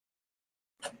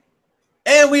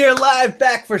And we are live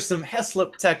back for some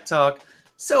Heslop Tech Talk.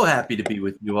 So happy to be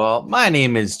with you all. My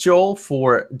name is Joel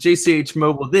for JCH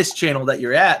Mobile, this channel that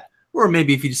you're at, or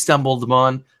maybe if you stumbled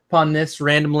upon this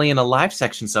randomly in a live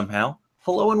section somehow,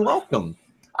 hello and welcome.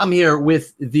 I'm here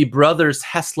with the brothers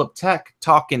Heslop Tech,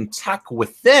 talking tech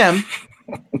with them.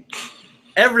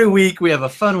 Every week we have a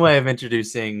fun way of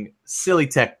introducing silly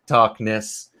tech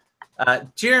talkness.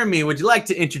 Jeremy, would you like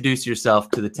to introduce yourself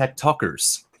to the tech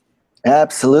talkers?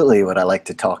 Absolutely. Would I like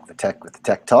to talk the tech with the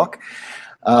tech talk?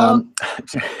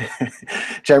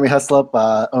 Jeremy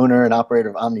Heslop, owner and operator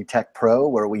of Omni Tech Pro,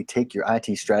 where we take your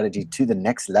IT strategy to the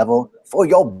next level for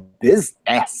your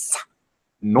business.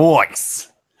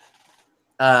 Nice.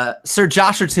 Sir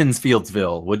Josherton's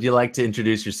Fieldsville, would you like to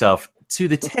introduce yourself to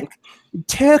the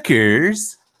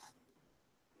techers?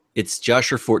 It's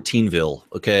Josher 14ville.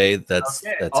 Okay, that's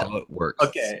how it works.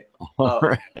 Okay. All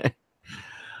right.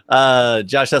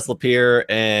 Josh Heslop here,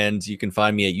 and you can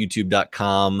find me at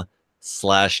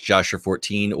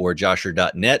youtube.com/Josher14 or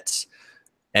Josher.net.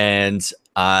 And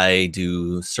I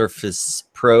do Surface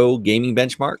Pro gaming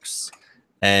benchmarks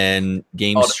and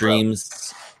game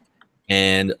streams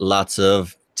and lots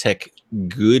of tech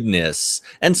goodness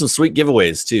and some sweet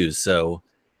giveaways too. So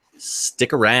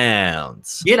stick around.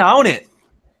 Get on it.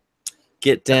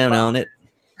 Get down on it.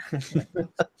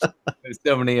 There's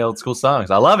so many old school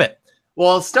songs. I love it.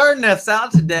 Well, starting us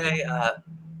out today,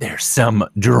 there's some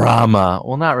drama.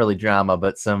 Well, not really drama,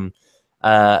 but some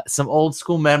old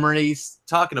school memories.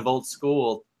 Talking of old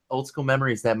school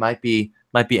memories that might be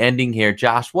ending here.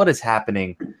 Josh, what is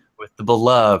happening with the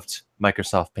beloved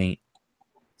Microsoft Paint?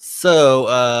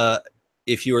 So,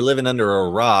 if you were living under a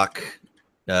rock,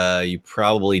 you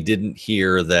probably didn't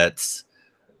hear that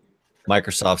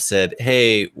Microsoft said,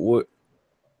 "Hey,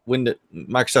 when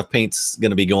Microsoft Paint's going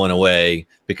to be going away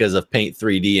because of Paint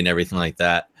 3D and everything like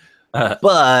that."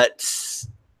 But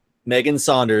Megan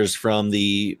Saunders from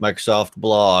the Microsoft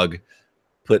blog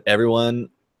put everyone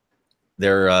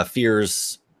their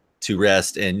fears to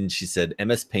rest, and she said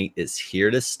MS Paint is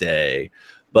here to stay.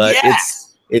 But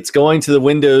it's going to the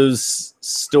Windows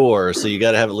store, so you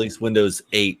got to have at least Windows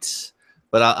 8.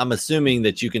 But I'm assuming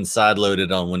that you can sideload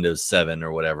it on Windows 7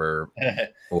 or whatever.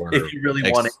 Or if you really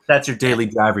want it, that's your daily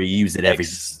driver. You use it every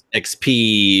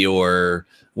XP or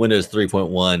Windows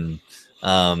 3.1.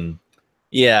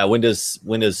 Yeah,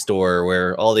 Windows Store,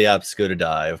 where all the apps go to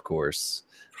die, of course.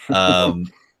 I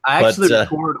actually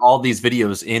record all these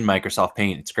videos in Microsoft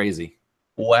Paint. It's crazy.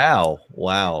 Wow.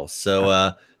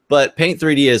 So, but Paint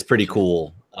 3D is pretty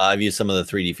cool. I've used some of the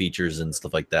 3D features and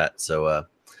stuff like that. So,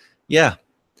 yeah.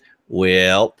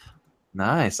 Well,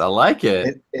 nice. I like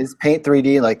it. Is Paint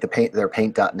 3D like their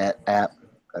Paint.net app?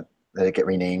 Did it get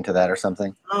renamed to that or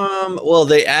something? Well,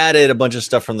 they added a bunch of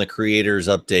stuff from the creators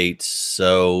update.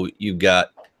 So you've got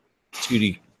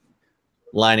 2D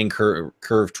lining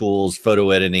curve tools, photo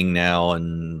editing now,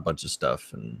 and a bunch of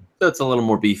stuff. And so it's a little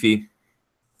more beefy.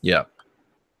 Yeah.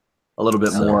 A little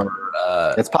bit more.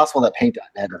 It's possible that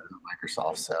Paint.net is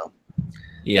Microsoft. So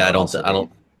yeah, I don't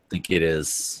think it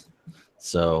is.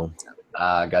 So,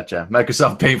 gotcha.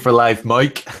 Microsoft Paint for life,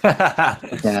 Mike.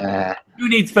 Who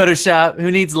needs Photoshop? Who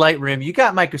needs Lightroom? You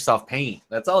got Microsoft Paint.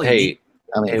 That's all you need.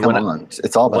 I mean, come on.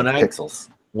 It's all about pixels.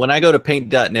 When I go to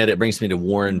paint.net, it brings me to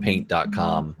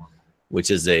warrenpaint.com,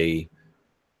 which is a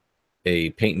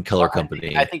paint and color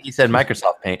company. I think you said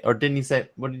Microsoft Paint. Or didn't you say,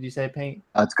 what did you say, Paint?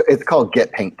 It's called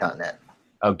getpaint.net.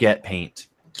 Oh, Get Paint.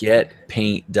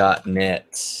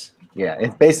 Getpaint.net. Yeah,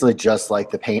 it's basically just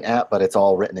like the Paint app, but it's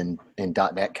all written in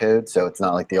 .NET code, so it's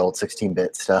not like the old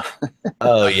 16-bit stuff.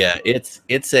 Oh yeah, it's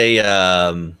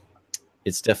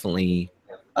definitely.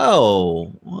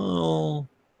 Oh well,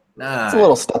 it's a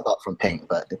little step up from Paint,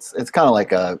 but it's kind of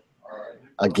like a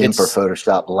GIMP or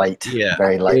Photoshop light. Yeah,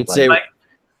 very light.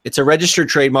 It's a registered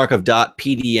trademark of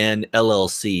 .pdn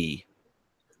LLC.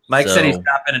 Mike said he's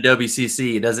stopping Adobe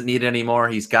CC. He doesn't need it anymore.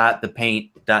 He's got the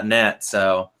Paint.net.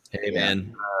 So hey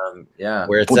man. Yeah,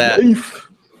 where it's at.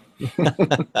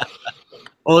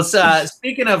 Well,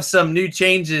 speaking of some new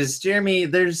changes, Jeremy,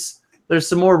 there's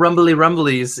some more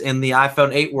rumblies in the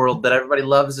iPhone 8 world that everybody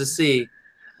loves to see.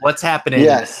 What's happening?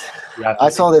 Yes, I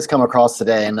saw this come across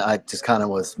today, and I just kind of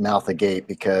was mouth agape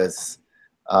because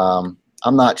I'm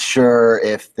not sure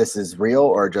if this is real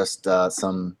or just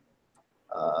some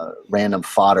random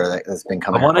fodder that's been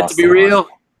coming. I want it to be real.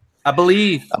 I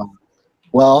believe.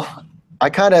 Well, I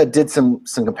kind of did some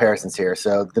comparisons here.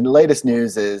 So the latest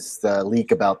news is the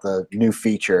leak about the new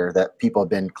feature that people have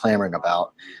been clamoring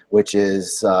about, which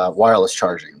is wireless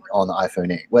charging on the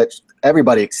iPhone 8, which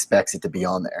everybody expects it to be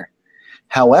on there.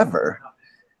 However,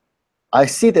 I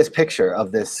see this picture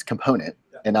of this component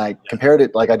and I compared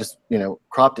it, like I just,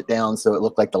 cropped it down so it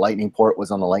looked like the lightning port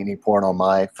was on the lightning port on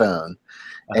my phone.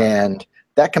 And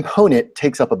that component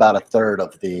takes up about 1/3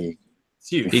 of the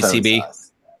PCB.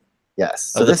 size.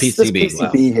 Yes. Oh, So the this PCB.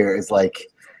 PCB here is like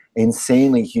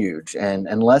insanely huge, and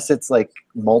unless it's like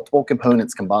multiple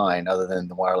components combined, other than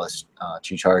the wireless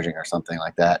Qi charging or something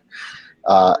like that,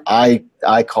 I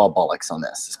call bollocks on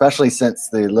this, especially since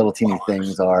the little teeny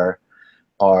things are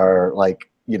like,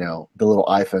 the little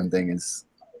iPhone thing is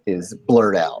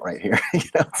blurred out right here.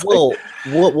 Well,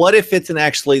 what if that's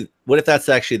actually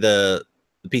the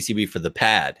PCB for the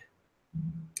pad?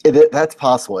 That's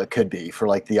possible. It could be for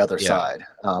like the other side.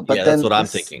 But yeah, that's what I'm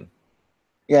thinking.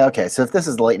 Yeah. Okay. So if this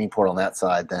is the lightning port on that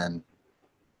side, then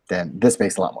this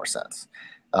makes a lot more sense.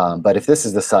 But if this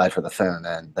is the side for the phone,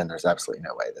 then there's absolutely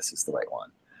no way this is the right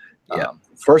one.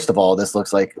 First of all, this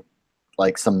looks like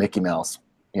some Mickey Mouse,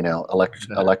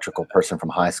 electrical person from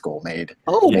high school made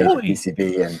a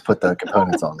PCB and put the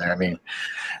components on there. I mean,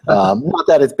 not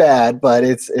that it's bad, but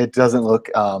it doesn't look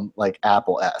like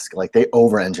Apple-esque. Like they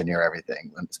over-engineer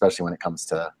everything, especially when it comes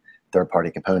to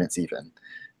third-party components even.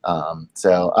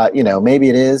 So maybe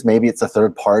it is. Maybe it's a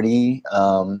third-party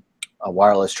a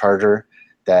wireless charger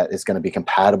that is going to be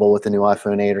compatible with the new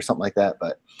iPhone 8 or something like that.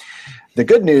 But the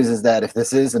good news is that if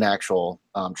this is an actual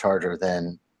charger,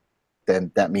 then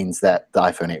that means that the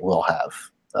iPhone 8 will have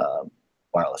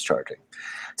wireless charging.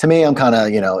 To me, I'm kind of,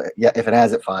 if it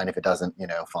has it, fine. If it doesn't,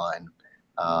 fine.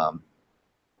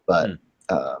 But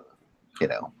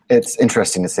it's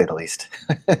interesting to say the least.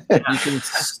 You can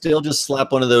still just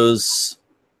slap one of those,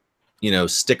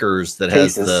 stickers that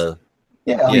Cases. has the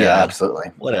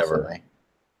absolutely, whatever. Absolutely.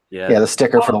 Yeah, the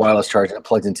sticker for the wireless charging that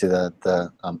plugs into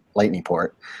the lightning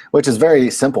port, which is very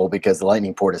simple because the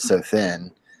lightning port is so thin.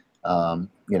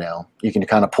 You can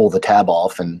kind of pull the tab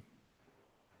off and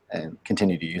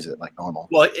continue to use it like normal.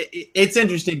 Well, it's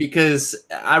interesting because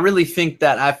I really think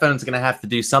that iPhone's going to have to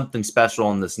do something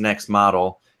special in this next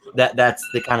model. That's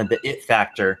the kind of the it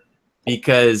factor,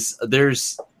 because they're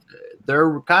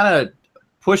kind of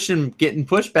getting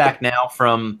pushback now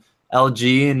from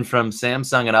LG and from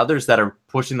Samsung and others that are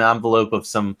pushing the envelope of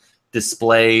some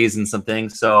displays and some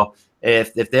things. So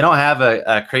if they don't have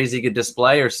a crazy good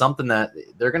display or something, that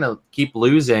they're going to keep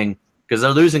losing, because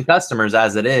they're losing customers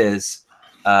as it is.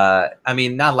 I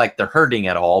mean, not like they're hurting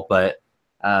at all, but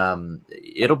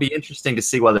it'll be interesting to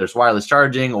see whether it's wireless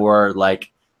charging or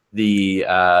like the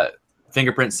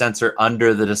fingerprint sensor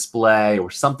under the display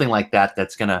or something like that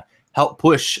that's going to help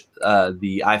push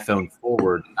the iPhone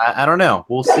forward. I don't know.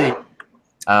 We'll see.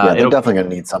 They're definitely going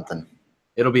to need something.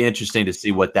 It'll be interesting to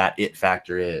see what that it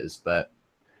factor is. But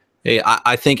hey,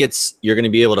 I think you're going to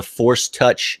be able to force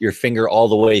touch your finger all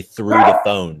the way through the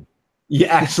phone. Yeah,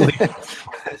 actually.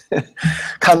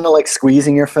 Kind of like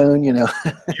squeezing your phone, You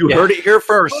heard it here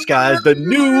first, guys. The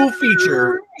new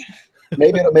feature.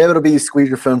 Maybe it'll be you squeeze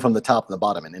your phone from the top and the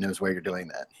bottom, and it knows where you're doing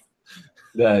that.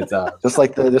 That's just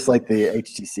like the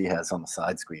HTC has on the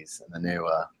side squeeze and the new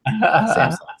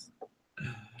Samsung.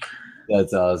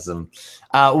 That's awesome.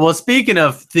 Well, speaking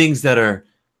of things that are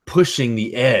pushing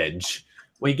the edge,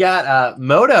 we got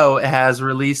Moto has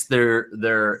released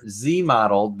their Z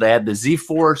model. They had the Z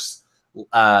Force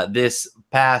this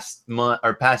past month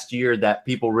or past year that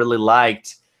people really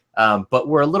liked, but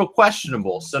were a little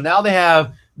questionable. So now they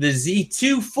have the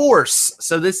Z2 Force.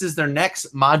 So this is their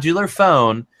next modular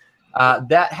phone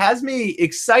that has me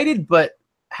excited, but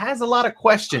has a lot of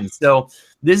questions. So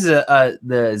this is the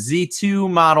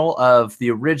Z2 model of the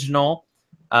original,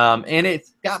 and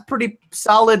it's got pretty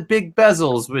solid big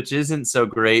bezels, which isn't so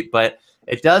great, but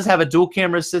it does have a dual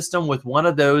camera system, with one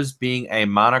of those being a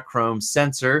monochrome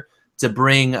sensor to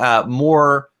bring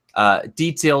more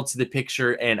detail to the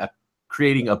picture and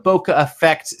creating a bokeh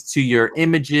effect to your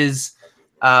images.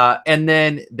 And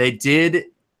then they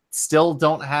still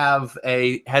don't have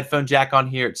a headphone jack on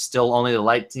here. It's still only the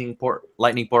lightning port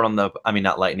on the,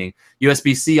 not lightning,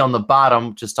 USB-C on the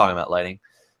bottom, just talking about lighting.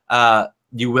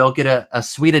 You will get a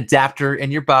sweet adapter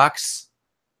in your box.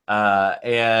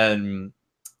 And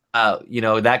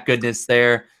that goodness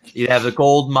there. You have the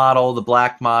gold model, the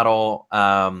black model,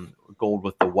 gold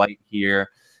with the white here.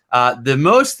 The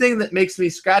most thing that makes me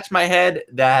scratch my head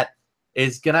that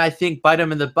is going to, I think, bite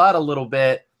them in the butt a little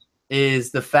bit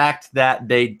is the fact that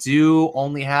they do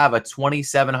only have a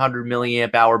 2,700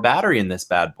 milliamp hour battery in this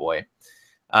bad boy.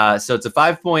 So it's a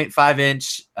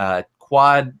 5.5-inch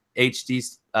quad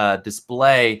HD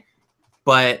display,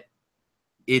 but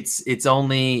it's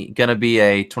only going to be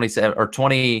a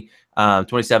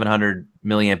 2,700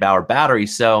 milliamp hour battery.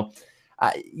 So,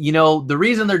 the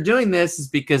reason they're doing this is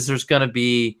because there's going to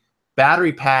be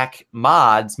battery pack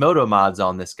mods, Moto mods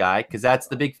on this guy, because that's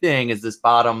the big thing. Is this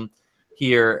bottom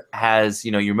here has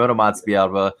your Moto mods to be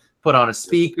able to put on a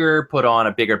speaker, put on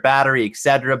a bigger battery,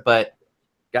 etc. But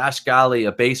gosh golly,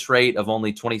 a base rate of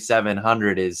only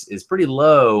 2,700 is pretty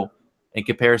low in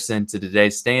comparison to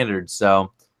today's standards.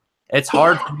 So it's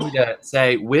hard for me to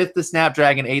say with the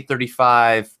Snapdragon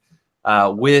 835,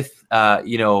 with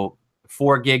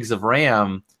 4 gigs of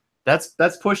RAM,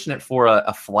 that's pushing it for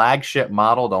a flagship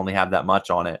model to only have that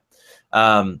much on it.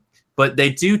 But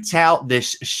they do tout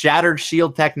this shattered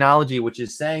shield technology, which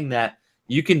is saying that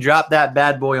you can drop that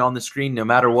bad boy on the screen no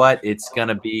matter what. It's going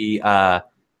to be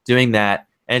doing that.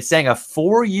 And it's saying a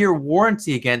 4-year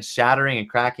warranty against shattering and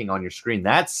cracking on your screen.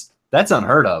 That's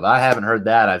unheard of. I haven't heard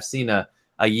that. I've seen a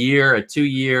year, a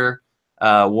 2-year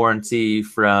warranty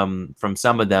from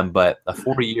some of them, but a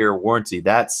 4-year warranty,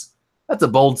 that's a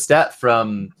bold step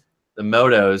from the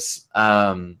Motos.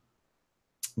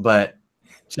 But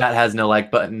chat has no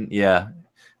like button. Yeah.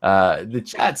 The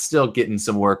chat's still getting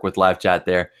some work with live chat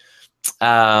there.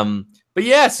 But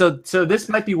yeah, so this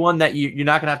might be one that you're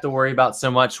not gonna have to worry about so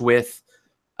much with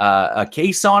a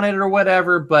case on it or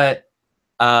whatever. But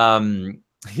yeah,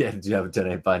 do you have a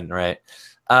donate button, right?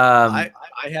 I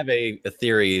have a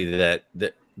theory that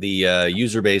the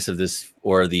user base of this,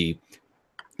 or the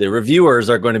reviewers,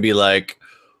 are going to be like,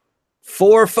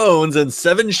 4 phones and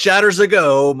 7 shatters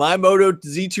ago, my Moto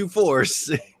Z2 Force.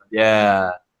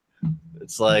 Yeah.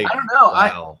 It's like, I don't know.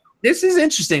 Wow. This is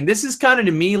interesting. This is kind of,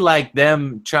 to me, like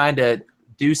them trying to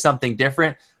do something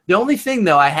different. The only thing,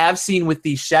 though, I have seen with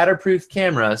these shatterproof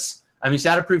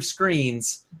shatterproof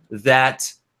screens,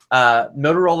 that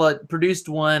Motorola produced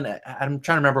one. I'm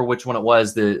trying to remember which one it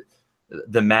was, the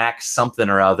Max something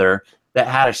or other, that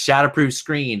had a shatterproof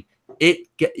screen.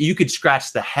 You could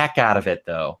scratch the heck out of it,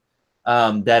 though.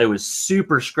 That it was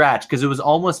super scratched because it was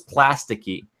almost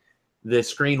plasticky. The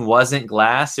screen wasn't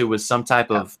glass. It was some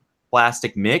type of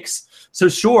plastic mix. So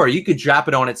sure, you could drop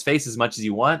it on its face as much as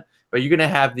you want, but you're going to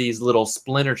have these little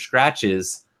splinter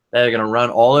scratches that are going to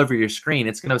run all over your screen.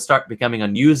 It's going to start becoming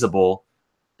unusable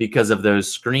because of those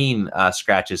screen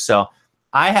scratches. So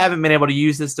I haven't been able to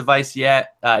use this device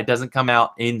yet. It doesn't come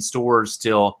out in stores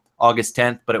till August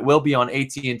 10th, but it will be on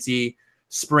AT&T,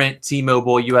 Sprint,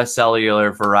 T-Mobile, US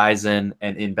Cellular, Verizon,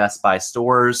 and in Best Buy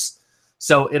stores.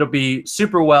 So it'll be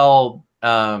super well,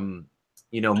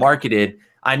 marketed.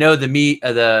 I know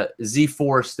the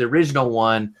Z-Force, the original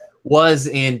one, was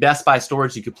in Best Buy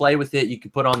stores. You could play with it. You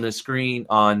could put on the screen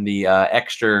on the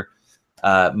extra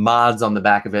mods on the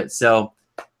back of it. So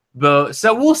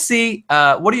we'll see.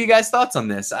 What are you guys' thoughts on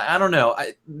this? I don't know.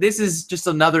 This is just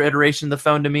another iteration of the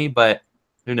phone to me, but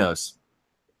who knows?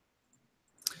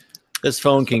 This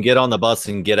phone can get on the bus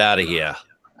and get out of here.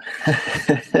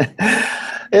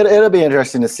 It'll be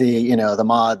interesting to see, the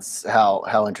mods,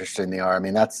 how interesting they are. I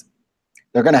mean,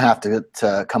 they're going to have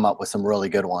to come up with some really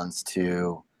good ones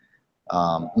to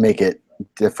make it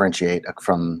differentiate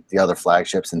from the other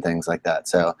flagships and things like that.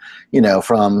 So,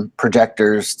 from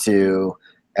projectors to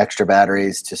extra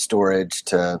batteries to storage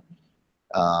to,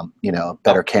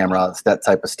 better cameras, that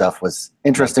type of stuff was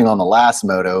interesting on the last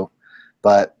Moto,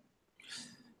 but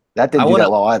that didn't do that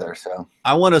well either. So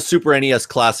I want a Super NES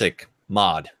Classic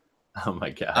mod. Oh my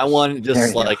gosh. I want to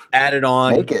just add it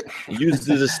on, make it, use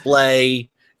the display,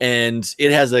 and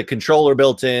it has a controller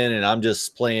built in, and I'm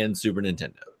just playing Super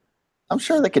Nintendo. I'm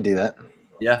sure they could do that.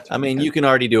 Yeah. I mean, you can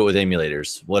already do it with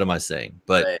emulators. What am I saying?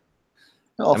 But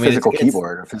right. Physical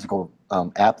keyboard or physical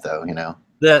app, though,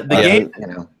 The game,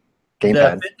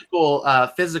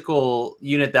 gamepad. Physical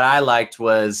unit that I liked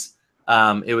was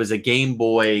it was a Game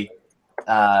Boy.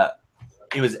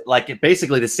 It was like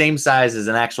basically the same size as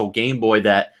an actual Game Boy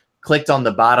that clicked on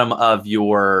the bottom of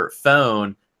your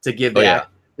phone to give the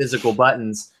physical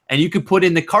buttons, and you could put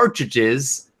in the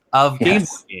cartridges of Game Boy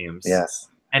games. Yes.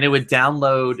 And it would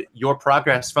download your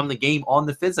progress from the game on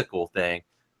the physical thing.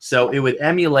 So it would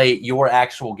emulate your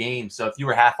actual game. So if you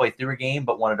were halfway through a game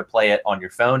but wanted to play it on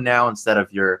your phone now instead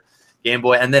of your Game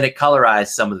Boy, and then it colorized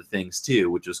some of the things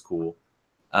too, which was cool,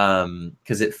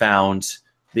 because it found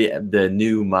the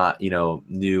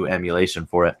new emulation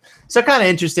for it. So kind of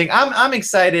interesting. I'm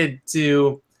excited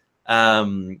to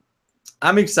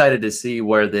see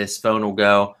where this phone will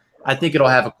go. I think it'll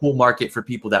have a cool market for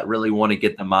people that really want to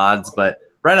get the mods, but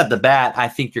right at the bat, I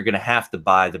think you're going to have to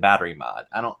buy the battery mod.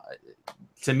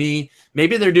 To me,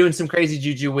 maybe they're doing some crazy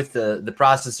juju with the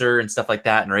processor and stuff like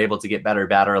that and are able to get better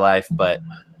battery life, but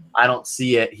I don't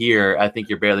see it here. I think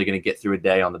you're barely going to get through a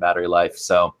day on the battery life.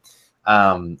 So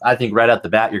I think right at the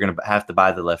bat, you're going to have to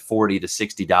buy the $40 to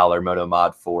 $60 Moto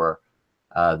mod for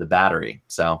the battery.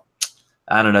 So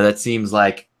I don't know. That seems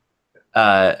like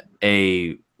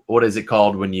a what is it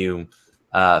called when you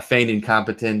feign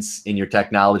incompetence in your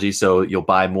technology, so you'll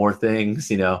buy more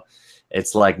things. You know,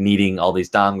 it's like needing all these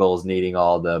dongles, needing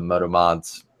all the Moto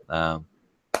mods.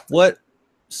 What?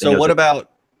 So what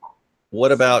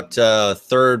about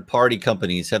third-party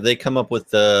companies? Have they come up with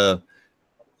the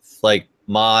like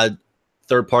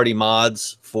third-party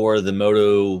mods for the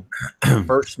Moto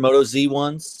first Moto Z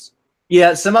ones?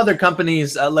 Yeah, some other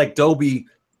companies like Dolby,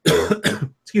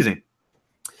 excuse me,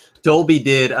 Dolby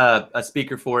did a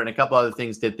speaker for it, and a couple other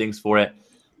things did things for it,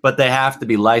 but they have to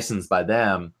be licensed by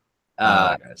them.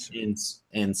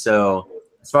 And so,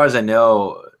 as far as I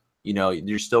know, you know,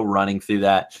 you're still running through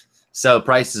that. So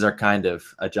prices are kind of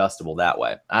adjustable that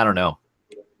way. I don't know.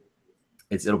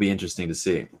 It'll be interesting to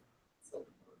see.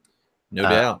 No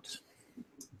doubt.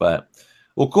 But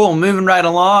well, cool. Moving right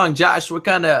along, Josh. What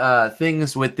kind of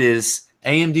things with this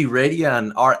AMD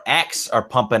Radeon RX are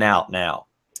pumping out now?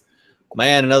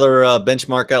 Man, another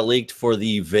benchmark got leaked for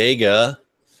the Vega,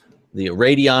 the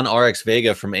Radeon RX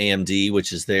Vega from AMD,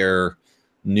 which is their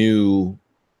new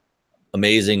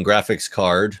amazing graphics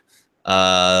card.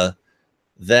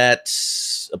 That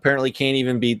apparently can't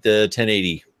even beat the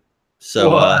 1080.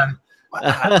 So,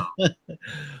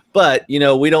 but you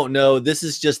know, we don't know. This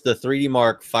is just the 3D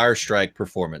Mark Firestrike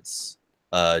performance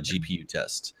GPU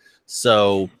test.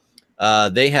 So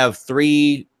they have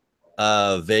 3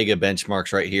 Vega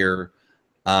benchmarks right here.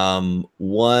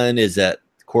 One is at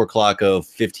core clock of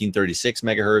 1536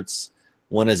 megahertz.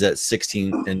 One is at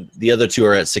 16, and the other 2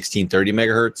 are at 1630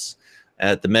 megahertz.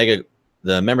 At the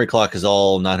memory clock is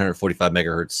all 945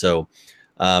 megahertz. So,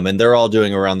 and they're all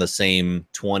doing around the same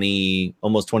 20,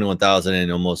 almost 21,000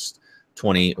 and almost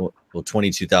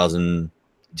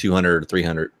 22,200 or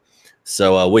 300.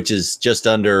 So, which is just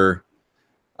under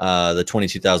the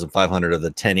 22,500 of the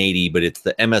 1080, but it's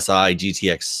the MSI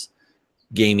GTX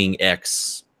Gaming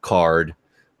X card.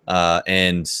 But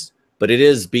it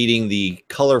is beating the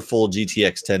colorful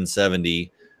GTX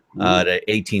 1070 at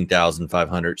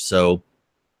 18,500. So,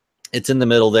 it's in the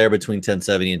middle there between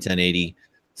 1070 and 1080.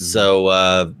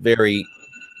 So very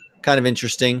kind of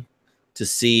interesting to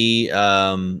see.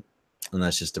 And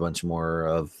that's just a bunch more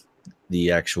of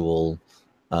the actual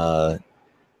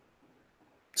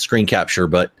screen capture.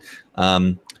 But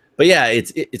yeah,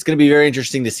 it's going to be very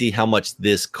interesting to see how much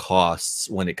this costs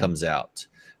when it comes out.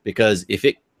 Because if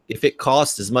it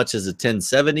costs as much as a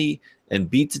 1070 and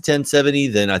beats a 1070,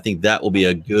 then I think that will be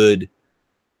a good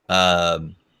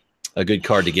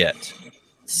card to get.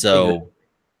 So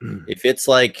if it's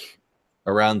like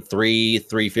around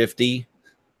 350,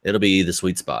 it'll be the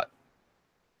sweet spot.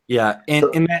 Yeah,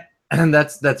 and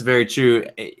that's very true.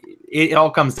 It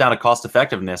all comes down to cost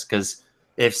effectiveness, because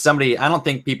if somebody, I don't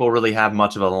think people really have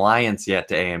much of an alliance yet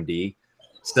to AMD,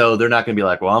 so they're not going to be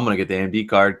like, well, I'm going to get the AMD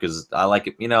card because I like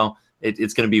it. You know,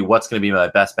 it's going to be what's going to be my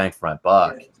best bang for my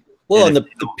buck. Well, and the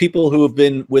people who have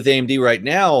been with AMD right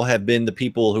now have been the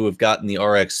people who have gotten the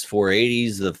RX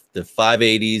 480s, the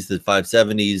 580s, the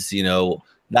 570s, you know.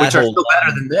 Which are still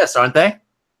better than this, aren't they?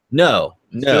 No.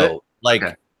 Like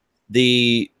okay.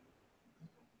 This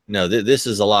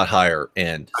is a lot higher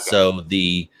end. Okay. So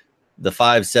the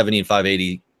 570 and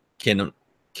 580 can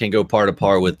go par to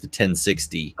par with the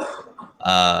 1060.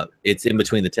 It's in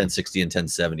between the 1060 and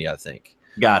 1070, I think.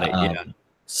 Got it, yeah.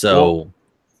 So... Well,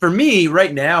 for me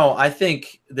right now, I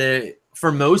think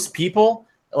for most people,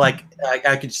 like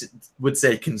I would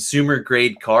say consumer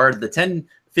grade card, the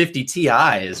 1050 Ti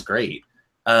is great,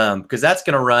 because that's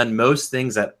going to run most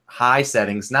things at high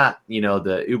settings, not, you know,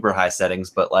 the uber high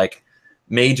settings, but like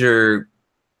major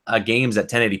games at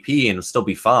 1080p, and it'll still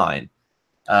be fine.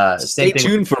 Stay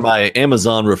tuned for my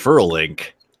Amazon referral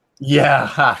link.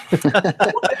 Yeah.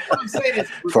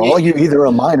 For all you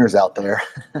either miners out there.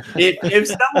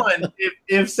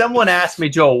 if someone asked me,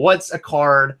 Joel, what's a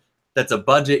card that's a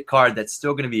budget card that's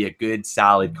still going to be a good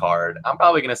solid card, I'm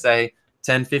probably going to say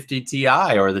 1050 Ti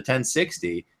or the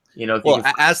 1060. You know, well,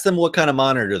 ask them what kind of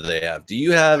monitor they have. Do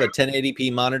you have a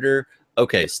 1080p monitor?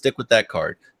 Okay, stick with that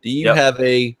card. Do you have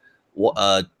a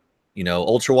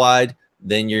ultra wide?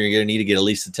 Then you're going to need to get at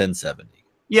least a 1070.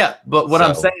 Yeah, but what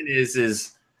I'm saying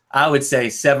is I would say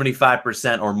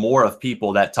 75% or more of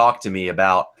people that talk to me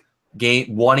about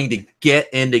wanting to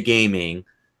get into gaming,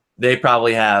 they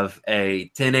probably have a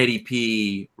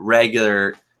 1080p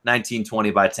regular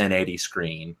 1920 by 1080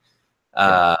 screen,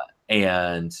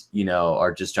 and you know,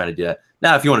 are just trying to do that.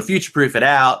 Now, if you want to future-proof it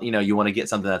out, you know, you want to get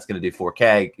something that's going to do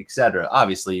 4K, etc.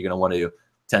 Obviously, you're going to want to do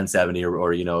 1070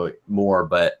 or you know, more.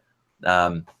 But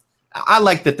I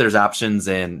like that there's options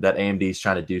and that AMD is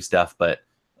trying to do stuff, but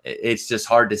it's just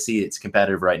hard to see it's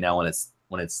competitive right now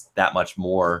when it's that much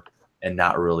more and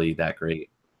not really that great.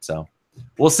 So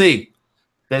we'll see.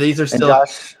 These are still,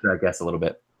 Josh, I guess, a little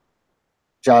bit.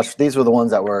 Josh, these were the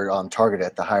ones that were targeted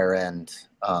at the higher end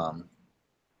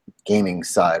gaming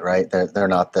side, right? They're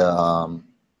not the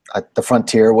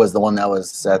Frontier was the one that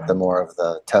was at the more of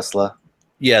the Tesla.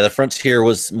 Yeah, the Frontier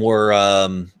was more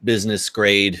business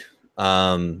grade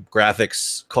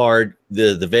graphics card.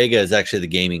 The Vega is actually the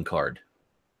gaming card.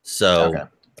 So,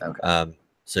 okay.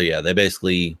 So yeah, they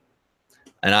basically,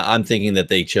 and I'm thinking that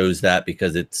they chose that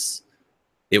because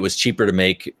it was cheaper to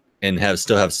make and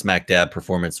still have smack dab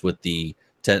performance with the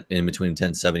in between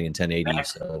 1070 and 1080.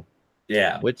 So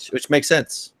yeah, which makes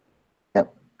sense.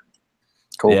 Yep.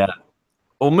 Cool. Yeah.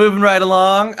 Well, moving right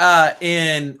along,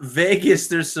 in Vegas,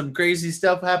 there's some crazy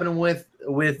stuff happening with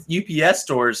UPS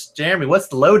stores. Jeremy, what's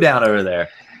the lowdown over there?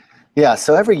 Yeah,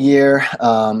 so every year,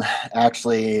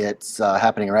 actually, it's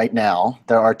happening right now.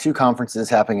 There are 2 conferences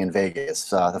happening in Vegas.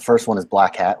 The first one is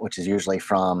Black Hat, which is usually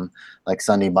from like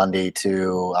Sunday, Monday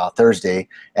to Thursday.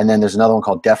 And then there's another one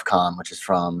called DEF CON, which is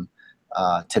from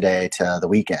today to the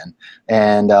weekend.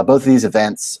 And both of these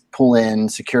events pull in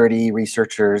security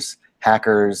researchers,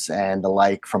 hackers, and the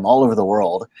like from all over the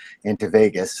world into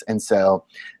Vegas. And so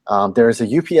there's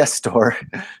a UPS store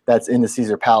that's in the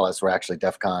Caesar Palace where actually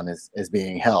DEF CON is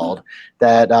being held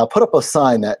that put up a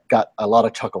sign that got a lot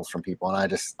of chuckles from people.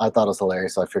 And I thought it was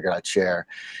hilarious, so I figured I'd share.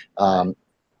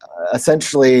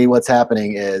 Essentially what's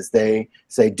happening is they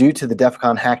say, due to the DEF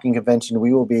CON hacking convention,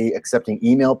 we will be accepting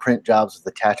email print jobs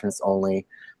with attachments only.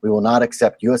 We will not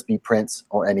accept USB prints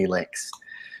or any links.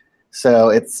 So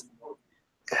it's,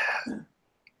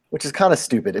 which is kind of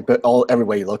stupid, but every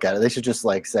way you look at it, they should just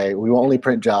like say, we will only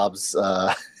print jobs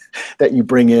that you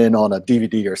bring in on a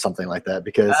DVD or something like that,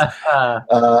 because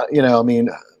you know, I mean,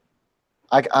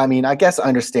 I guess I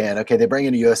understand. Okay, they bring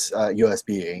in a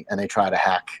USB and they try to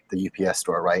hack the UPS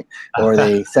store, right? Or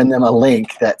they send them a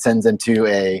link that sends them to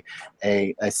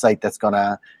a site that's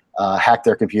gonna hack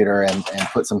their computer and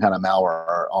put some kind of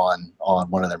malware on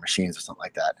one of their machines or something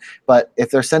like that. But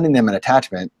if they're sending them an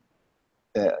attachment,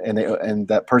 and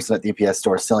that person at the UPS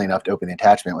store is silly enough to open the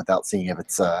attachment without seeing if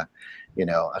it's you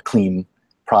know, a clean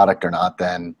product or not,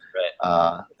 then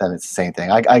then it's the same thing.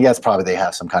 I guess probably they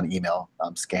have some kind of email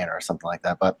scanner or something like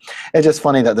that. But it's just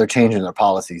funny that they're changing their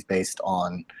policies based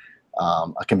on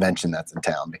a convention that's in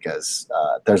town, because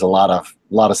there's a lot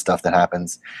of stuff that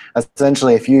happens.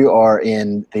 Essentially, if you are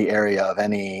in the area of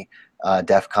any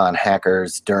DEF CON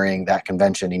hackers during that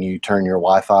convention and you turn your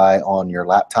Wi-Fi on your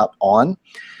laptop on,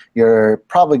 you're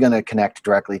probably going to connect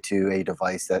directly to a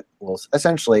device that will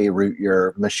essentially root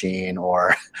your machine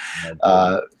or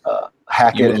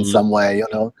hack it in some way. You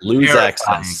know, lose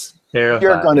access. Terrifying.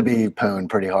 You're going to be pwned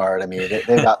pretty hard. I mean,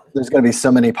 there's going to be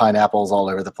so many pineapples all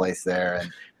over the place there,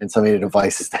 and so many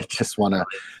devices that just want to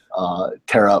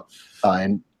tear up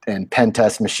and pen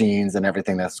test machines and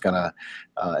everything. That's gonna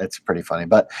it's pretty funny.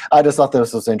 But I just thought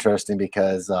this was interesting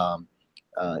because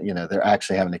you know, they're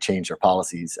actually having to change their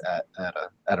policies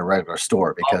at a regular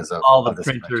store because all the this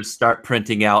printers convention. start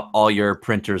printing out. All your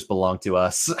printers belong to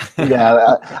us.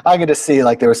 Yeah, I get to see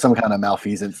like there was some kind of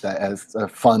malfeasance that as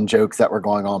fun jokes that were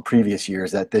going on previous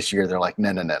years, that this year they're like,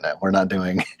 no, we're not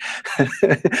doing.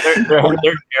 they're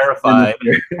terrified.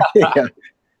 Yeah,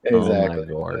 exactly.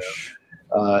 Oh my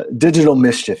gosh. Digital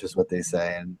mischief is what they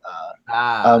say, and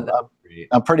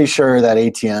I'm pretty sure that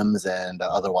ATMs and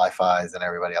other Wi-Fi's and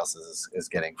everybody else is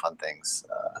getting fun things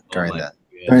during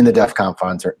the DEF CON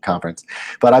conference.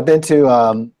 But I went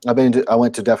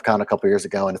to DEF CON a couple years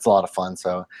ago, and it's a lot of fun.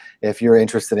 So if you're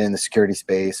interested in the security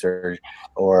space or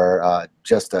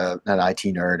just an IT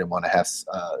nerd and want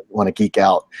to geek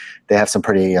out, they have some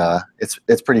pretty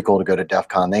it's pretty cool to go to DEF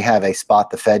CON. They have a Spot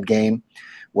the Fed game,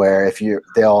 where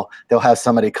they'll have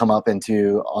somebody come up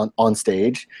on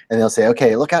stage and they'll say,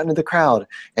 okay, look out into the crowd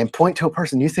and point to a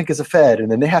person you think is a Fed, and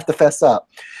then they have to fess up.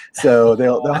 So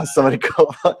they'll have somebody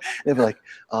go up and be like,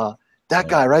 that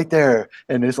guy right there,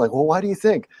 and it's like, well, why do you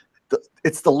think?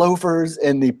 It's the loafers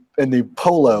and the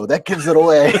polo that gives it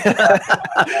away.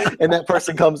 And that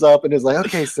person comes up and is like,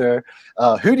 okay, sir,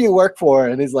 who do you work for?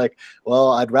 And he's like,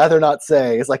 well, I'd rather not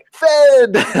say. It's like,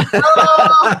 Fed.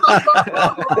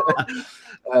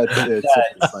 It's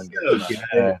a fun game.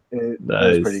 It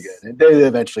was pretty good. And they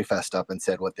eventually fessed up and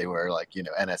said what they were, like, you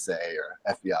know, NSA or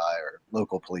FBI or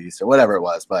local police or whatever it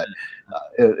was. But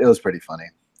it was pretty funny.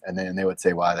 And then they would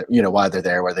say why they're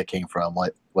there, where they came from,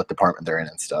 what department they're in,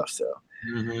 and stuff. So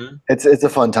it's a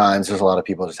fun time. There's a lot of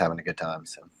people just having a good time.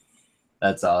 So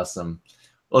that's awesome.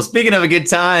 Well, speaking of a good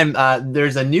time,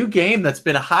 there's a new game that's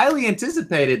been highly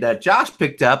anticipated that Josh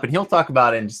picked up, and he'll talk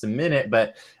about it in just a minute.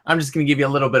 But I'm just going to give you a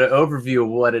little bit of overview of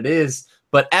what it is.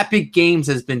 but Epic Games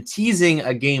has been teasing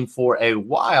a game for a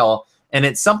while, and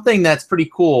it's something that's pretty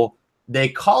cool. They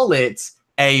call it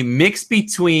a mix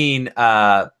between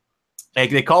Left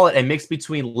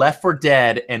 4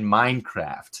 Dead and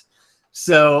Minecraft.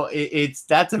 So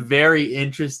that's a very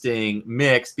interesting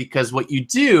mix, because what you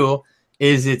do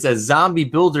is it's a zombie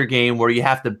builder game where you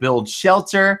have to build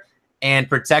shelter and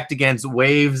protect against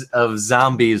waves of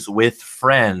zombies with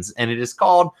friends, and it is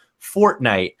called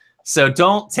Fortnite. So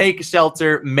don't take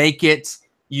shelter, make it.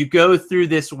 You go through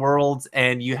this world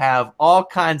and you have all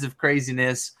kinds of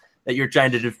craziness that you're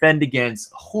trying to defend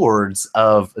against hordes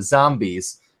of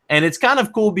zombies. And it's kind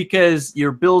of cool because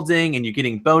you're building and you're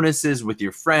getting bonuses with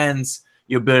your friends.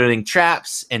 You're building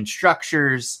traps and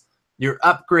structures. You're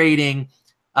upgrading.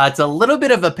 It's a little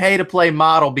bit of a pay-to-play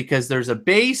model, because there's a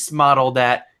base model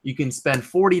that you can spend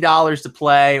 $40 to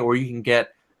play, or you can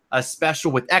get a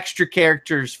special with extra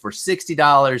characters for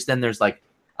 $60. Then there's like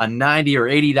a $90 or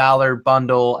 $80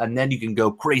 bundle, and then you can go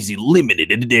crazy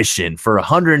limited edition for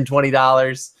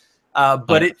 $120.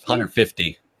 But it's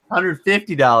 $150.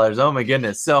 Oh my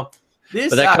goodness! So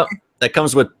this that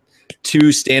comes with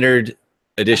 2 standard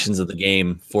editions of the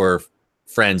game for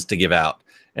friends to give out,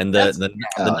 and the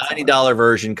 $90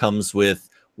 version comes with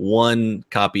 1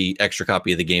 extra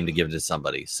copy of the game to give to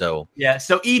somebody. So yeah,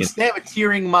 so they have a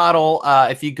tiering model.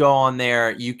 If you go on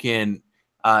there, you can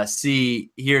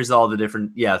see here's all the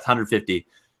different. Yeah, it's 150.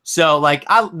 So like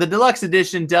the deluxe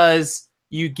edition does,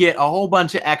 you get a whole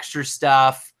bunch of extra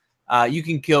stuff. You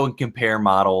can go and compare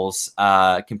models,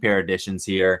 compare editions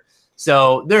here.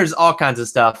 So there's all kinds of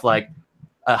stuff like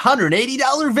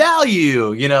 $180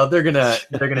 value. You know, they're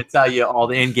gonna tell you all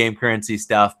the in-game currency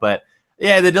stuff. But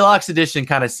yeah, the deluxe edition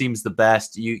kind of seems the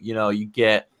best. You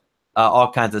get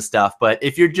all kinds of stuff. But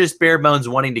if you're just bare bones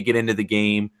wanting to get into the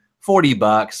game,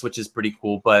 $40, which is pretty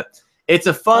cool. But it's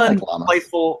a fun,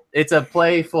 playful. It's a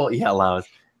playful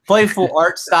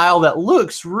art style that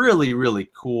looks really, really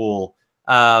cool.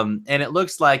 And it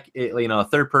looks like a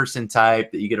third-person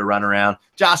type that you get to run around.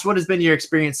 Josh, what has been your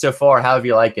experience so far? How have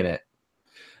you liking it?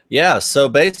 Yeah, so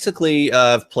basically,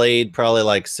 I've played probably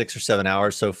like 6 or 7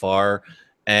 hours so far,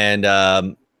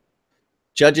 and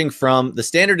judging from the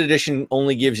standard edition,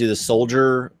 only gives you the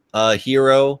soldier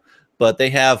hero, but they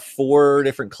have 4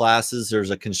 different classes. There's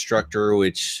a constructor,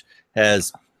 which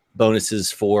has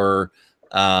bonuses for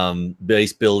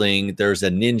base building. There's a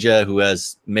ninja who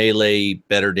has melee,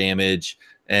 better damage,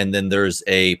 and then there's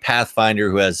a pathfinder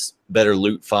who has better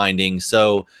loot finding.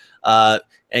 So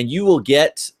and you will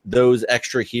get those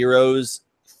extra heroes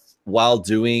while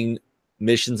doing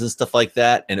missions and stuff like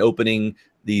that, and opening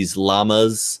these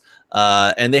llamas.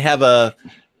 And they have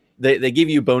they give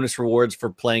you bonus rewards for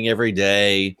playing every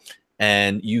day,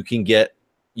 and you get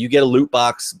a loot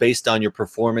box based on your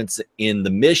performance in the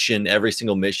mission, every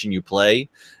single mission you play,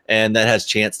 and that has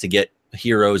chance to get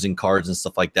heroes and cards and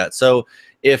stuff like that. So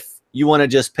if you want to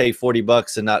just pay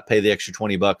 $40 and not pay the extra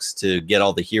 $20 to get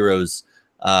all the heroes,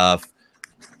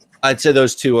 I'd say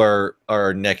those 2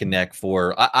 are neck and neck.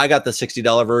 I got the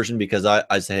 $60 version because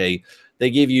I say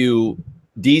they give you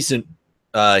decent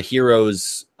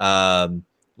heroes,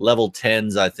 level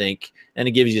 10s, I think, and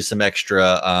it gives you some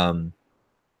extra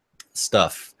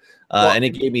stuff. And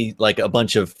it gave me like a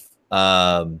bunch of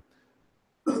pinata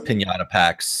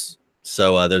packs.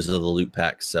 So those are the loot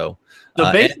packs. So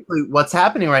basically what's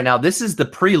happening right now, this is the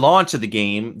pre-launch of the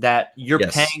game that you're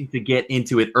paying to get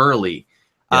into it early.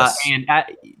 And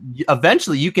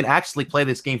eventually you can actually play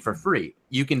this game for free.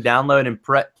 You can download and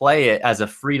play it as a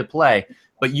free-to-play,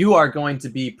 but you are going to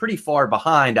be pretty far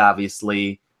behind,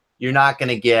 obviously. You're not going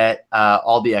to get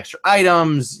all the extra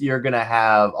items. You're going to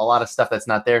have a lot of stuff that's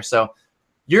not there. So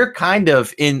you're kind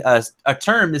of in a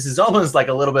term, this is almost like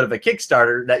a little bit of a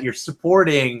Kickstarter, that you're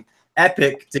supporting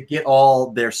Epic to get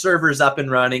all their servers up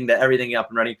and running, everything up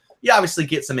and running. You obviously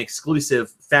get some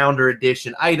exclusive Founder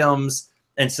Edition items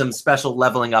and some special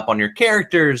leveling up on your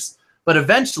characters, but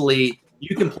eventually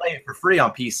you can play it for free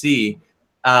on PC.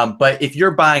 But if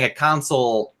you're buying a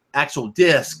console actual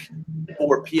disc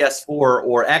for PS4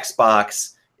 or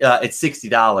Xbox, it's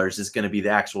 $60 is going to be the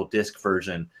actual disc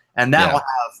version. And that will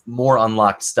have more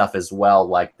unlocked stuff as well,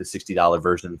 like the $60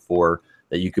 version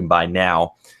that you can buy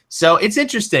now. So it's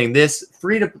interesting, this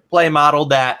free-to-play model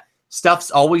that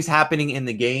stuff's always happening in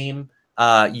the game.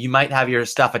 You might have your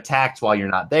stuff attacked while you're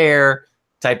not there,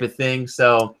 type of thing.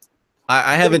 So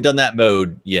I haven't done that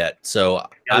mode yet. So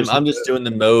I'm just doing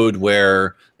the mode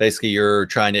where basically you're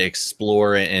trying to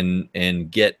explore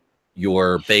and get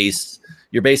your base.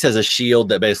 Your base has a shield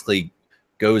that basically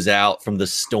goes out from the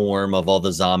storm of all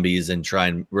the zombies and try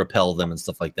and repel them and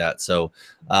stuff like that. So,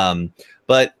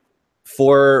 but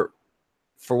for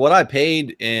for what I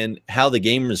paid and how the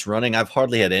game is running, I've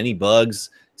hardly had any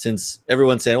bugs since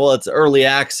everyone's saying, well, it's early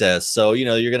access. So, you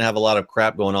know, you're going to have a lot of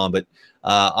crap going on. But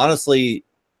honestly,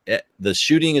 the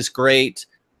shooting is great.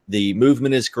 The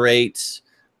movement is great.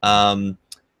 You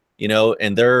know,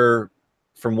 and they're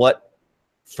from what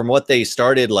they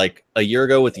started like a year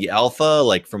ago with the alpha,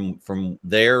 like from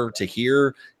there to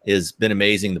here has been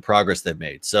amazing. The progress they've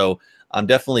made. So I'm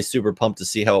definitely super pumped to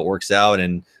see how it works out.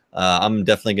 And I'm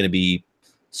definitely going to be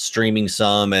streaming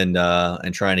some and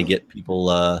trying to get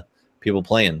people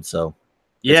playing. So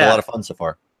it's a lot of fun so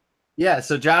far. Yeah,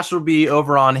 so Josh will be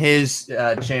over on his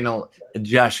channel,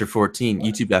 Joshua14,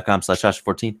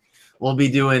 youtube.com/Joshua14. We'll be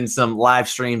doing some live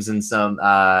streams and some,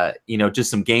 you know, just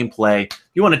some gameplay. If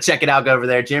you want to check it out, go over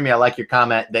there. Jeremy, I like your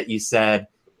comment that you said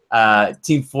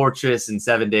Team Fortress and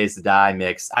 7 Days to Die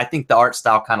mix. I think the art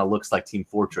style kind of looks like Team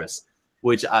Fortress,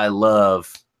 which I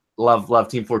love. Love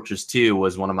Team Fortress 2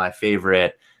 was one of my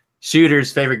favorite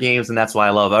shooters, favorite games, and that's why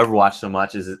I love Overwatch so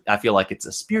much. Is I feel like it's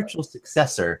a spiritual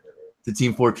successor to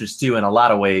Team Fortress 2 in a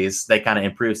lot of ways. They kind of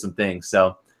improve some things.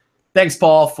 So thanks,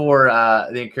 Paul, for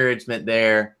the encouragement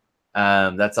there.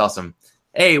 That's awesome.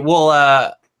 Hey,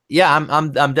 well, yeah,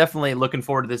 I'm definitely looking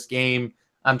forward to this game.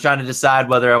 I'm trying to decide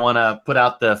whether I want to put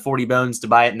out the 40 bones to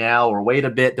buy it now or wait a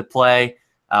bit to play.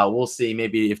 We'll see.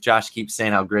 Maybe if Josh keeps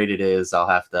saying how great it is, I'll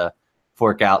have to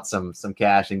fork out some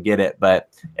cash and get it. But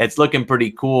it's looking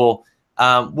pretty cool.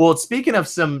 Well, speaking of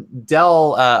some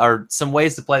Dell or some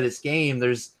ways to play this game,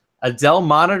 there's a Dell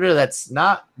monitor that's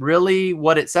not really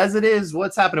what it says it is.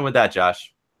 What's happening with that,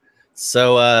 Josh?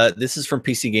 So this is from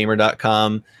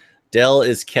PCGamer.com. Dell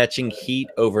is catching heat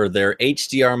over their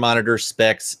HDR monitor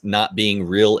specs not being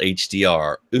real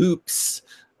HDR. Oops.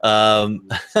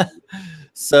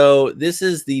 So this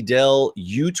is the Dell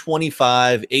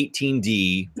U25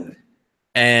 18D,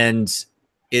 and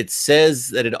it says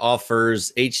that it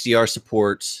offers HDR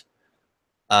support,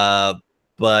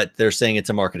 but they're saying it's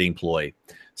a marketing ploy.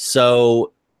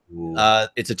 So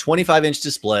it's a 25-inch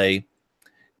display,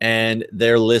 and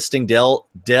they're listing Dell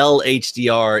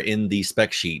HDR in the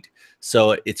spec sheet.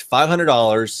 So it's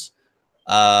 $500.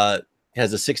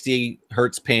 Has a 60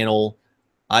 hertz panel,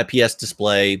 IPS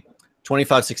display,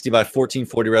 2560 by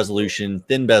 1440 resolution,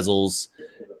 thin bezels,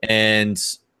 and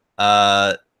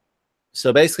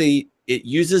so basically it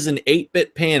uses an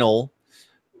 8-bit panel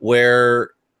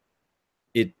where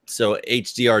so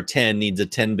HDR10 needs a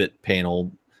 10-bit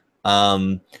panel.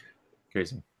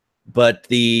 Crazy. But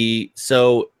it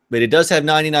does have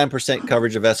 99%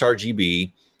 coverage of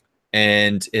sRGB,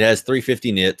 and it has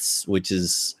 350 nits, which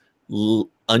is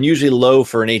unusually low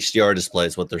for an HDR display,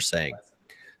 is what they're saying.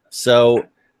 So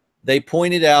they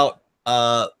pointed out,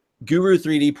 Guru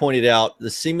 3D pointed out, the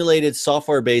simulated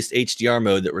software-based HDR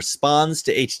mode that responds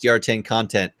to HDR10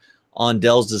 content on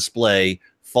Dell's display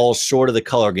falls short of the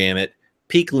color gamut,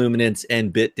 peak luminance,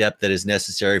 and bit depth that is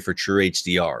necessary for true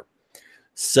HDR.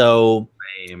 So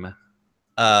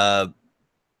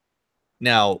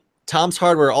now Tom's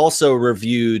Hardware also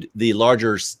reviewed the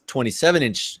larger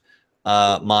 27-inch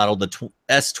model, the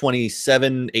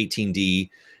S27 18D.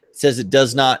 It says it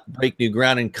does not break new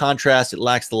ground in contrast. It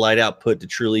lacks the light output to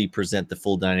truly present the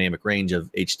full dynamic range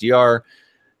of HDR,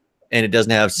 and it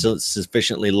doesn't have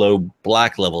sufficiently low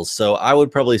black levels. So I would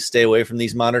probably stay away from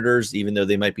these monitors, even though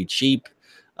they might be cheap.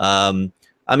 I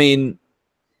mean,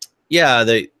 yeah,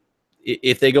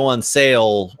 if they go on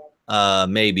sale,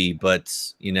 maybe, but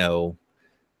you know,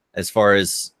 as far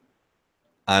as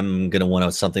I'm gonna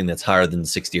want something that's higher than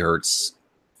 60 hertz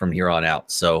from here on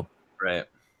out. So right.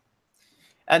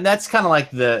 And that's kind of like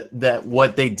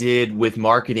what they did with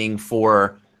marketing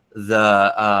for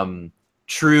the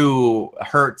true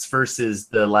hertz versus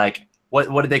the like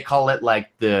what did they call it,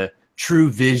 like the True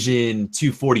Vision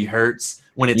 240 hertz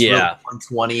when it's really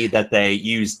 120 that they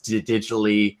used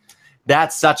digitally.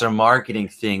 That's such a marketing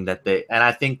thing that and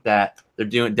I think that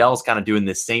Dell's kind of doing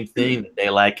the same thing. They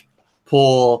like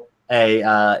pull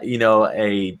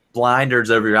a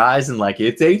blinders over your eyes and like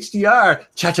it's HDR,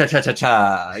 cha cha cha cha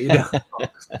cha. You know,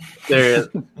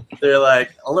 they're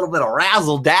like a little bit of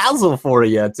razzle dazzle for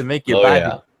you to make you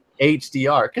buy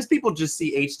HDR, because people just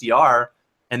see HDR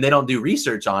and they don't do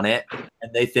research on it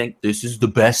and they think this is the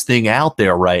best thing out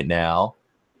there right now,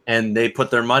 and they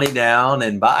put their money down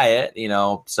and buy it. You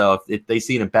know, so if they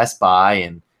see it in Best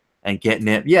Buy and getting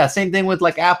it, yeah, same thing with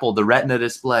like Apple, the Retina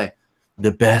display.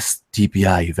 The best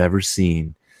DPI you've ever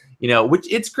seen, you know, which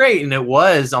it's great. And it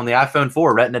was on the iPhone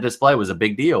 4, Retina display was a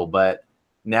big deal, but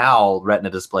now Retina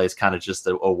display is kind of just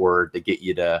a word to get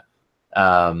you to,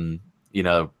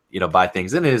 buy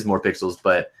things. And it is more pixels,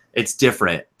 but it's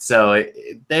different. So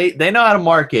they know how to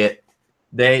market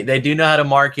they do know how to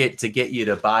market to get you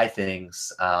to buy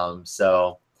things.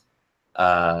 So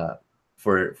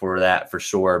for that for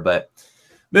sure. But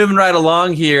moving right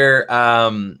along here,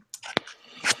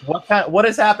 what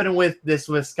is happening with this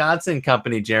Wisconsin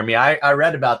company, Jeremy? I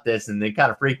read about this and they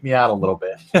kind of freaked me out a little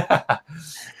bit.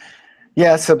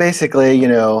 Yeah, so basically, you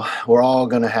know, we're all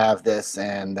going to have this,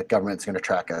 and the government's going to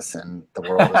track us, and the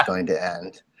world is going to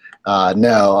end.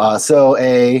 So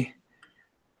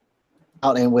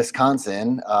out in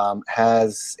Wisconsin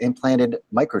has implanted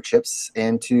microchips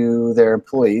into their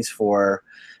employees for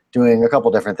doing a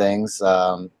couple different things.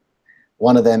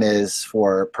 One of them is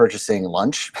for purchasing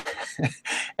lunch,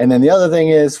 and then the other thing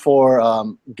is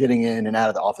for getting in and out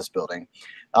of the office building.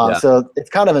 So it's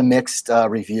kind of a mixed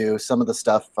review. Some of the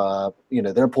stuff, you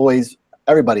know, their employees,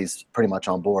 everybody's pretty much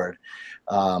on board.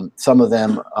 Some of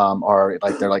them are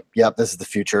like, they're like, yep, this is the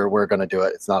future. We're going to do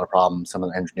it. It's not a problem. Some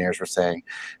of the engineers were saying.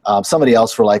 Somebody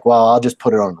else were like, well, I'll just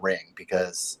put it on a ring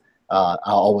because I'll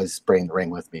always bring the ring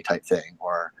with me type thing.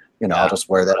 Or, you know, I'll just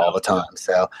wear that all the time.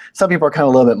 So some people are kind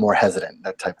of a little bit more hesitant,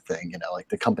 that type of thing, you know, like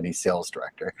the company sales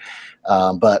director.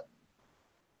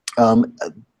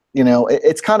 You know,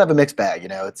 it's kind of a mixed bag. You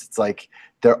know, it's like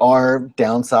there are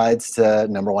downsides to,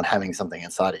 number one, having something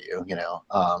inside of you, you know,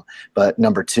 but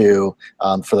number two,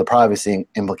 for the privacy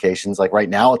implications, like right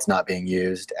now it's not being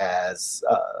used as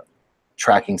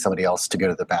tracking somebody else to go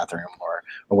to the bathroom or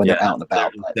when they're out and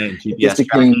about. But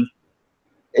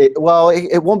it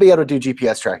won't be able to do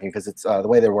GPS tracking because it's the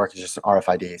way they work is just an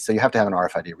RFID. So you have to have an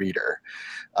RFID reader.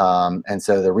 And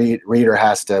so the reader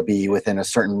has to be within a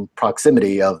certain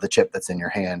proximity of the chip that's in your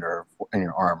hand or in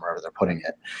your arm, wherever they're putting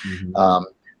it. Mm-hmm.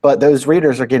 But those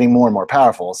readers are getting more and more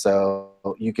powerful. So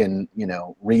you can, you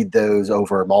know, read those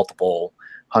over multiple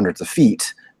hundreds of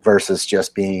feet versus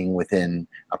just being within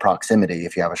a proximity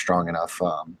if you have a strong enough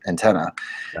antenna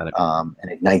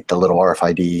and ignite the little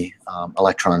RFID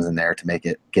electrons in there to make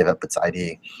it give up its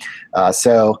ID.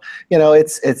 So, you know,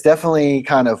 it's definitely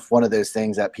kind of one of those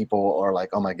things that people are like,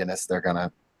 oh my goodness, they're going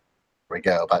to, here we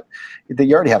go. But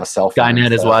you already have a cell phone.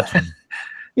 Skynet is watching.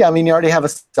 Yeah, I mean, you already have a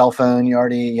cell phone. You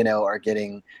already, you know, are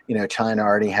getting, you know, China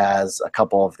already has a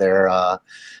couple of their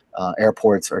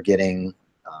airports are getting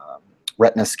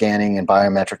retina scanning and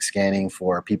biometric scanning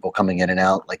for people coming in and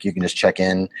out. Like you can just check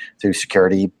in through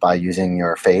security by using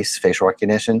your facial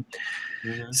recognition.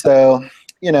 Mm-hmm. So,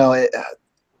 you know,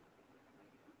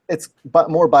 but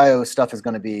more bio stuff is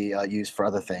going to be used for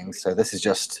other things. So this is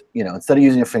just, you know, instead of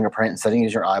using your fingerprint, instead of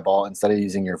using your eyeball, instead of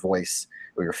using your voice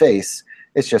or your face,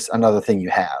 it's just another thing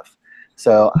you have.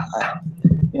 So,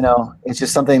 you know, it's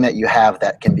just something that you have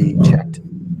that can be checked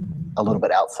a little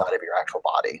bit outside of your actual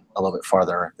body, a little bit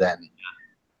farther than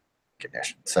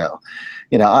recognition. So,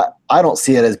 you know, I don't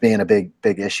see it as being a big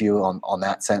issue on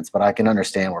that sense, but I can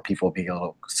understand where people be a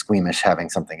little squeamish having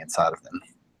something inside of them.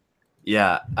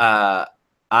 Yeah,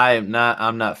 I'm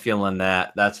not feeling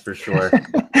that. That's for sure.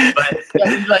 But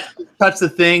yeah, like touch the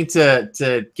thing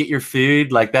to get your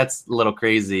food, like that's a little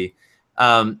crazy.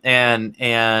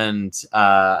 And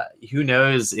who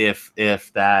knows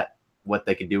if that what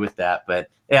they can do with that, but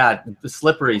yeah, the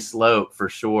slippery slope for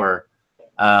sure.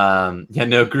 Yeah,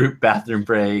 no group bathroom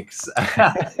breaks.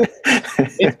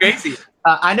 It's crazy.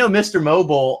 I know Mr.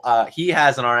 Mobile, he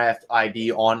has an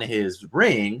RFID on his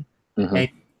ring, mm-hmm. and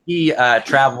he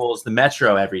travels the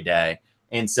metro every day.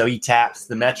 And so he taps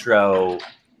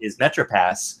his Metro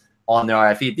Pass on the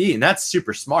RFID, and that's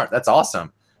super smart. That's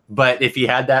awesome. But if he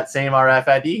had that same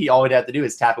RFID, all he'd have to do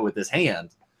is tap it with his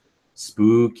hand.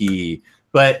 Spooky.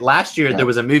 But last year, there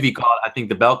was a movie called, I think,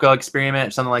 The Belko Experiment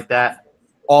or something like that.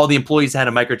 All the employees had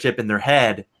a microchip in their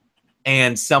head,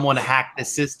 and someone hacked the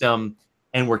system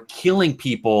and were killing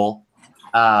people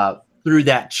through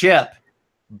that chip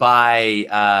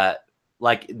by,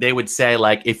 like, they would say,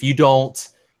 like, if you don't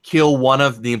kill one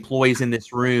of the employees in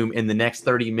this room in the next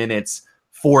 30 minutes,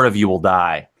 4 of you will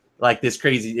die. Like this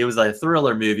crazy, it was like a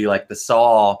thriller movie, like the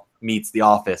Saw meets The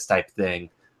Office type thing,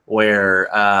 where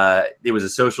it was a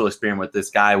social experiment where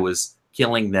this guy was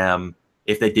killing them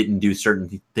if they didn't do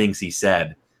certain things he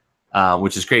said,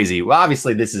 which is crazy. Well,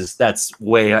 obviously that's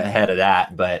way ahead of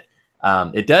that, but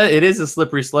it is a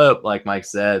slippery slope, like Mike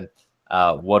said.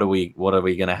 What are we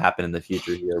going to happen in the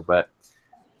future here? But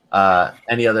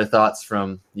any other thoughts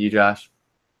from you, Josh?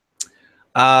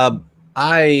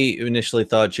 I initially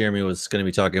thought Jeremy was going to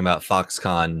be talking about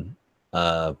Foxconn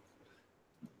going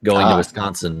to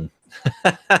Wisconsin.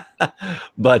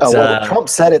 But well, Trump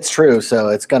said it's true, so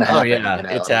it's going to happen. Oh yeah, you know?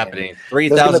 It's happening.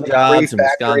 3,000 jobs in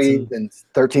Wisconsin, and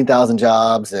 13,000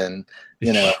 jobs, and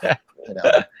you know,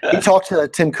 he talked to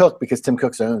Tim Cook because Tim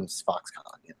Cook owns Foxconn.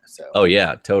 You know, so. Oh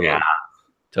yeah, totally.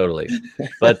 totally.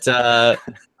 But I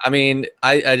mean,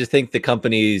 I just think the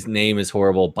company's name is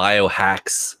horrible,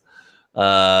 Biohacks.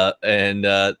 And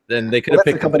then they could Well, have that's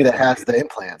the picked. company that has the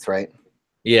implants, right?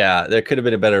 Yeah, there could have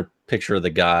been a better picture of the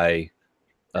guy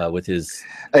with his.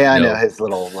 Yeah, I you know his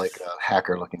little like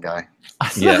hacker-looking guy.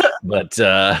 Yeah, but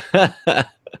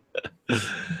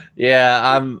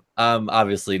yeah, I'm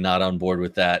obviously not on board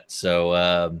with that. So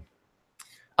I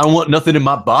don't want nothing in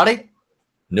my body.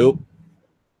 nope.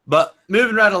 But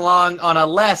moving right along on a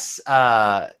less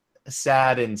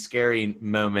sad and scary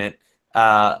moment,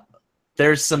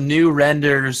 there's some new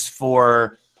renders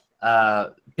for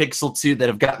Pixel 2 that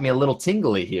have got me a little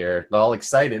tingly here, all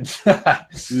excited.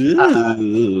 With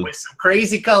some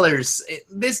crazy colors.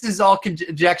 This is all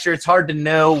conjecture. It's hard to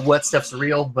know what stuff's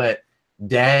real, but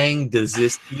dang, does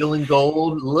this teal and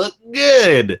gold look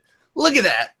good? Look at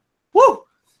that. Woo!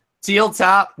 Teal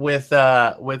top with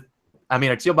a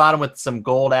teal bottom with some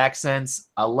gold accents.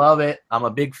 I love it. I'm a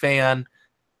big fan.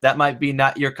 That might be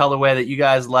not your colorway that you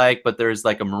guys like, but there's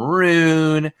like a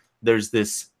maroon. There's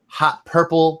this hot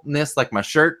purpleness like my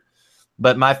shirt.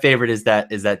 But my favorite is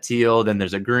that teal. Then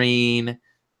there's a green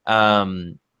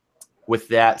with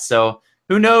that. So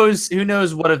who knows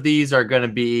what of these are going to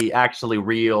be actually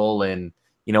real and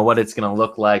what it's going to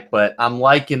look like. But I'm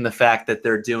liking the fact that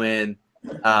they're doing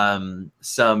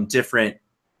some different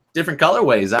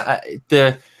colorways.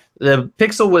 The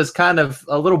Pixel was kind of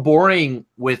a little boring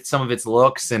with some of its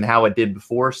looks and how it did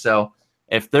before. So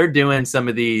if they're doing some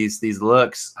of these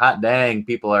looks, hot dang,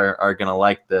 people are gonna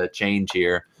like the change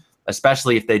here,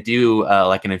 especially if they do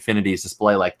like an Infinity's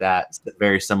display like that. It's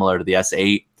very similar to the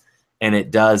S8, and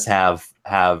it does have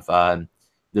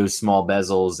those small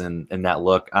bezels and that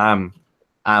look. I'm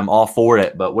all for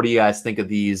it. But what do you guys think of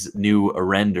these new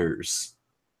renders?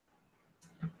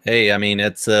 Hey, I mean,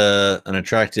 it's an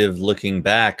attractive looking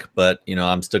back, but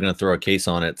I'm still going to throw a case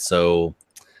on it, so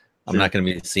I'm not going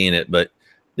to be seeing it. But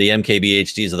the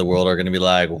MKBHDs of the world are going to be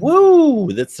like,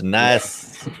 "Woo, that's a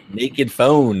nice naked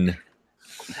phone."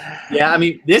 Yeah, I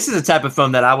mean, this is a type of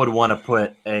phone that I would want to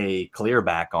put a clear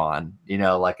back on,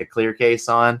 like a clear case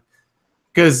on,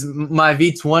 because my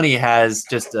V20 has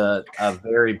just a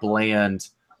very bland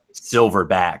silver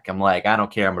back. I'm like, I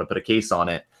don't care. I'm going to put a case on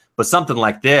it. But something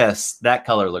like this, that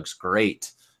color looks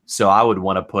great. So I would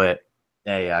want to put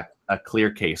a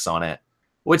clear case on it,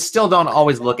 which still don't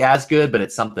always look as good, but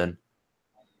it's something.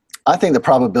 I think the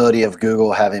probability of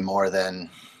Google having more than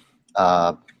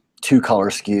 2 color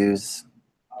SKUs,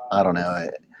 I don't know.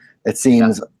 It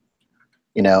seems,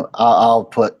 I'll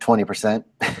put 20%.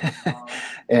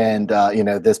 And,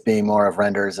 this being more of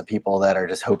renders of people that are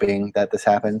just hoping that this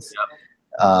happens. Yep.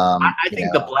 I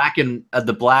think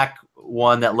the black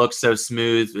one that looks so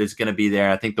smooth is going to be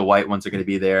there. I think the white ones are going to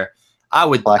be there. I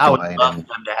would love them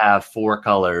to have 4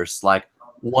 colors, like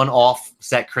one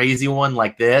offset crazy one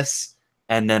like this,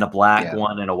 and then a black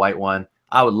one and a white one.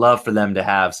 I would love for them to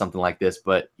have something like this,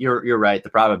 but you're right. The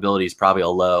probability is probably a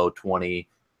low 20%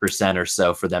 or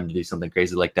so for them to do something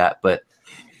crazy like that. But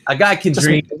a guy can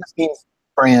dream. It just means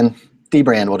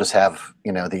D-brand will just have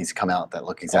these come out that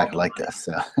look exactly like this.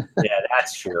 So. Yeah,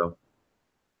 that's true.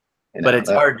 But it's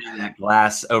hard to do that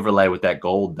glass overlay with that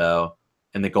gold, though.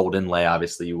 And the gold inlay,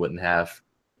 obviously, you wouldn't have.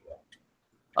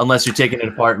 Unless you're taking it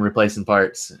apart and replacing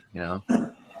parts,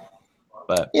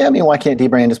 But yeah, I mean, why can't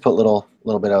D-brand just put little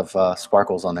bit of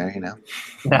sparkles on there,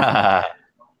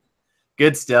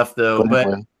 Good stuff, though.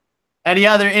 But any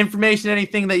other information,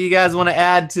 anything that you guys want to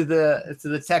add to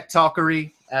the tech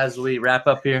talkery as we wrap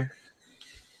up here?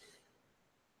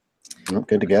 Oh,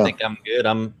 good to go. I think I'm good.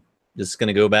 I'm just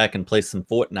gonna go back and play some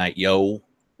Fortnite, yo.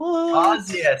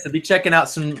 Yeah, so be checking out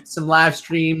some live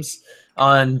streams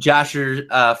on Josher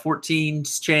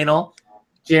 14's channel.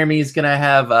 Jeremy's gonna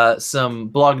have some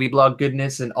bloggity blog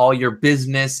goodness and all your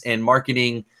business and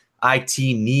marketing IT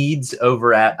needs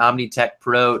over at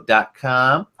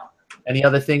omnitechpro.com. Any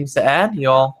other things to add,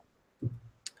 y'all?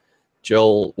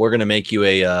 Joel, we're gonna make you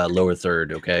a lower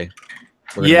third, okay?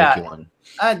 We're gonna make you one.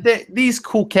 These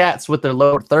cool cats with their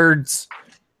lower thirds,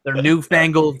 their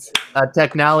newfangled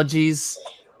technologies.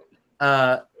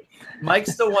 Mike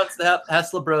still wants the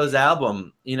Heslop Bros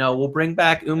album. We'll bring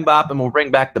back Bop and we'll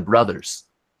bring back the brothers.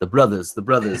 The brothers.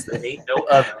 There ain't no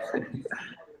other.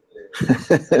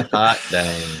 Hot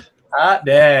dang. Hot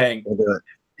dang. We'll do it.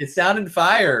 It sounded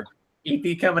fire.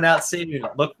 EP coming out soon.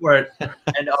 Look for it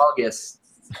end August,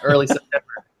 early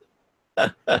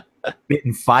September.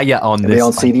 Spitting fire on It'll this. be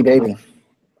on CD, baby.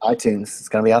 iTunes. It's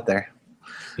gonna be out there.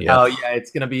 Yep. Oh yeah, it's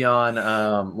gonna be on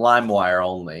LimeWire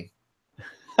only.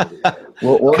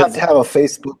 We'll have to have a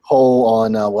Facebook poll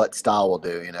on what style we'll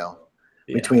do.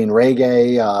 Between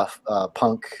reggae,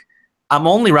 punk, I'm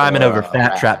only rhyming Or, over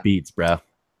fat rap. trap beats, bro.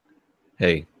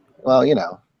 Hey, Well, you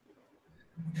know,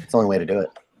 it's the only way to do it.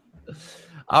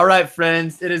 All right,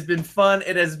 friends. It has been fun.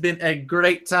 It has been a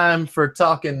great time for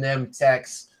talking them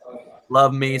techs.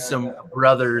 Love me some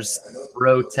brothers,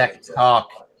 bro tech talk.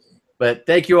 But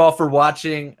thank you all for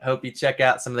watching. Hope you check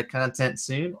out some of the content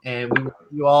soon. And we will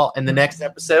see you all in the next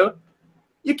episode.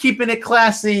 You're keeping it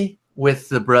classy with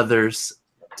the brothers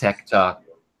tech talk.